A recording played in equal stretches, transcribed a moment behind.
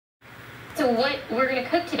So what we're gonna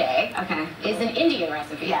cook today, is an Indian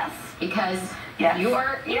recipe. Yes. Because Yes. you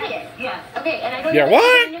are Indian. Yes. Okay, and I don't Yeah, know if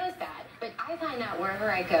what? anybody knows that, but I find that wherever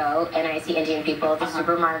I go and I see Indian people at the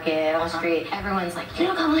supermarket, on the street, everyone's like, you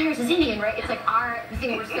know, Kamala Harris is Indian, right? It's like our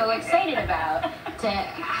thing we're so excited about to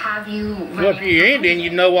have you. Well, if you're Indian, you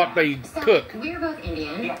know what they cook. We're both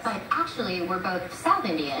Indian, Yes. but actually we're both South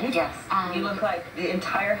Indian. Yes. You look like the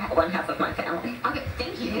entire one half of my family. Okay,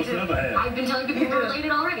 thank you. What's another half? I've been telling people we're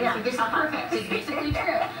related already, Yeah. so this is perfect. It's basically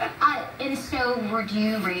true. And so, were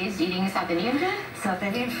you raised eating South Indian food? South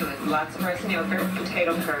Indian food. Lots of rice and yogurt,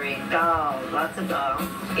 potato curry, dal, lots of dal,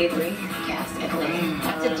 idli. Yes, Italy.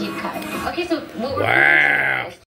 That's a deep cut. Okay, so what we're Wow.